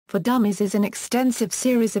for Dummies is an extensive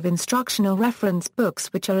series of instructional reference books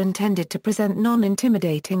which are intended to present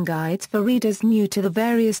non-intimidating guides for readers new to the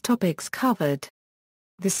various topics covered.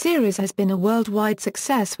 The series has been a worldwide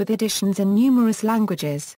success with editions in numerous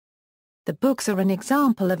languages. The books are an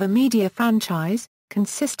example of a media franchise,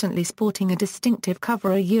 consistently sporting a distinctive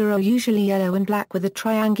cover usually yellow and black with a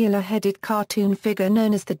triangular-headed cartoon figure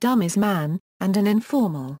known as the Dummies Man, and an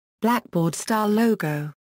informal, blackboard-style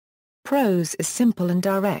logo. Prose is simple and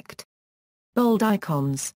direct. Bold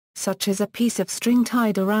icons, such as a piece of string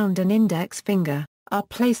tied around an index finger, are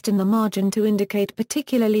placed in the margin to indicate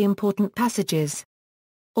particularly important passages.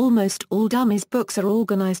 Almost all Dummies books are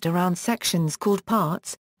organized around sections called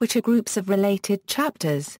parts, which are groups of related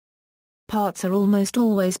chapters. Parts are almost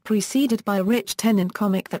always preceded by a rich tenant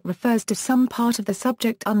comic that refers to some part of the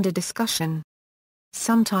subject under discussion.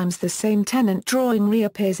 Sometimes the same tenant drawing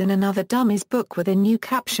reappears in another Dummies book with a new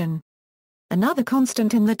caption. Another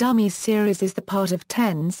constant in the Dummies series is the part of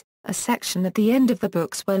tens, a section at the end of the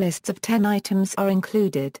books where lists of 10 items are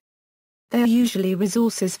included. They are usually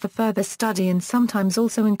resources for further study and sometimes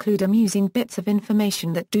also include amusing bits of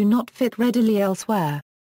information that do not fit readily elsewhere.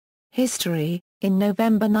 History. In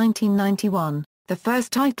November 1991, the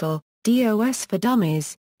first title, DOS for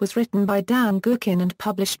Dummies, was written by Dan Gookin and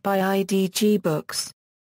published by IDG Books.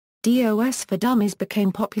 DOS for Dummies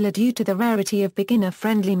became popular due to the rarity of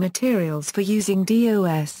beginner-friendly materials for using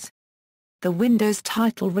DOS. The Windows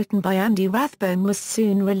title written by Andy Rathbone was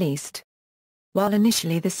soon released. While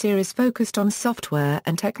initially the series focused on software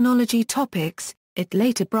and technology topics, it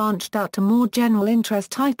later branched out to more general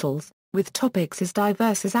interest titles, with topics as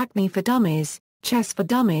diverse as acne for dummies, chess for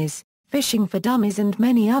dummies, fishing for dummies and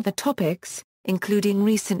many other topics, including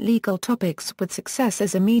recent legal topics with success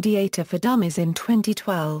as a mediator for dummies in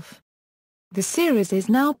 2012. The series is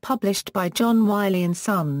now published by John Wiley &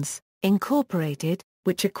 Sons, Incorporated,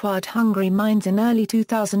 which acquired Hungry Minds in early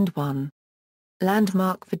 2001.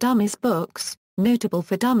 Landmark for Dummies books. Notable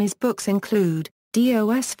for Dummies books include,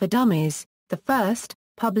 DOS for Dummies, the first,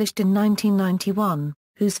 published in 1991,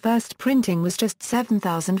 whose first printing was just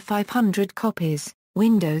 7,500 copies,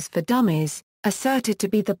 Windows for Dummies, asserted to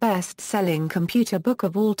be the best-selling computer book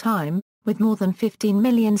of all time, with more than 15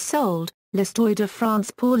 million sold, L'Histoire de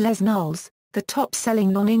France pour les nuls, the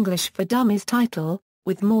top-selling non-English for Dummies title,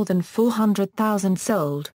 with more than 400,000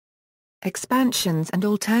 sold. Expansions and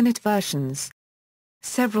alternate versions.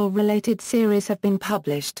 Several related series have been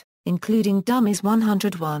published, including Dummies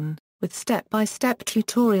 101, with step-by-step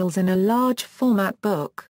tutorials in a large format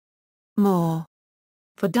book. More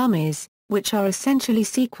for Dummies, which are essentially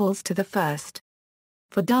sequels to the first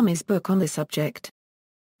For Dummies book on the subject.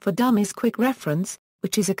 For Dummies Quick Reference,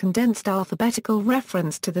 which is a condensed alphabetical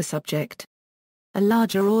reference to the subject. A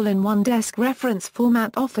larger all-in-one desk reference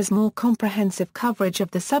format offers more comprehensive coverage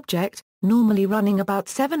of the subject, normally running about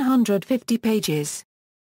 750 pages.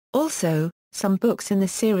 Also, some books in the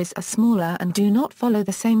series are smaller and do not follow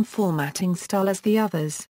the same formatting style as the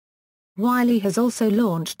others. Wiley has also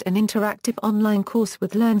launched an interactive online course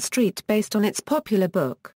with Learn Street based on its popular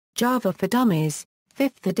book, Java for Dummies,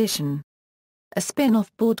 5th edition. A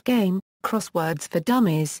spin-off board game, Crosswords for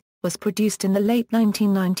Dummies, was produced in the late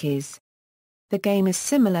 1990s. The game is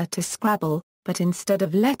similar to Scrabble, but instead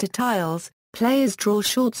of letter tiles, players draw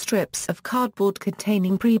short strips of cardboard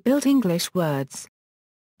containing pre-built English words.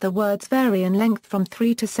 The words vary in length from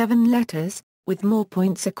 3 to 7 letters, with more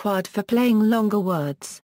points acquired for playing longer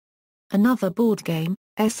words. Another board game,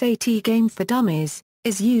 SAT Game for Dummies,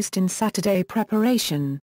 is used in Saturday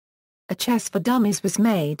preparation. A Chess for Dummies was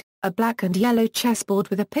made, a black and yellow chessboard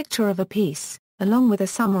with a picture of a piece, along with a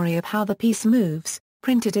summary of how the piece moves,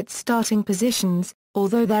 printed its starting positions,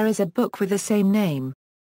 although there is a book with the same name.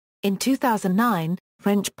 In 2009,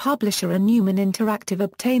 French publisher Newman Interactive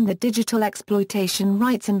obtained the digital exploitation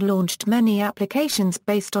rights and launched many applications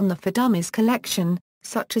based on the For Dummies collection,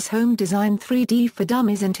 such as Home Design 3D for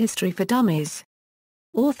Dummies and History for Dummies.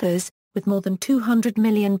 Authors, with more than 200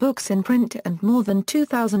 million books in print and more than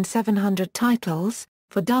 2,700 titles,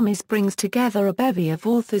 For Dummies brings together a bevy of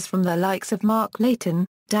authors from the likes of Mark Layton,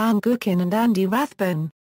 Dan Gookin and Andy Rathbone.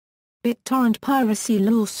 BitTorrent piracy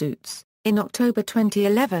lawsuits. In October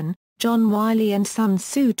 2011, John Wiley & Sons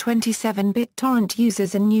sued 27 BitTorrent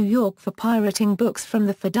users in New York for pirating books from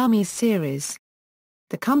the For Dummies series.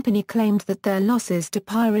 The company claimed that their losses to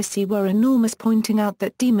piracy were enormous, pointing out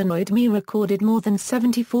that Demonoid Me recorded more than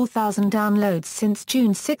 74,000 downloads since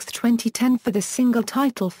June 6, 2010 for the single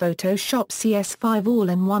title Photoshop CS5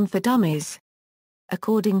 All-in-One for Dummies.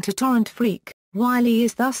 According to Torrent Freak, Wiley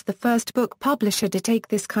is thus the first book publisher to take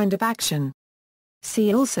this kind of action.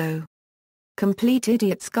 See also: Complete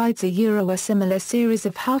Idiot's Guides a similar series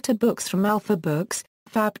of how-to books from Alpha Books,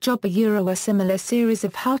 Fab Job a similar series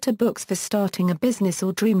of how-to books for starting a business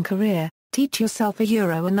or dream career, Teach Yourself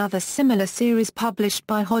another similar series published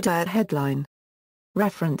by Hodder Headline.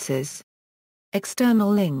 References.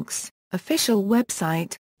 External links, official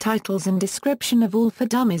website, titles and description of all for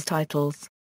Dummies titles.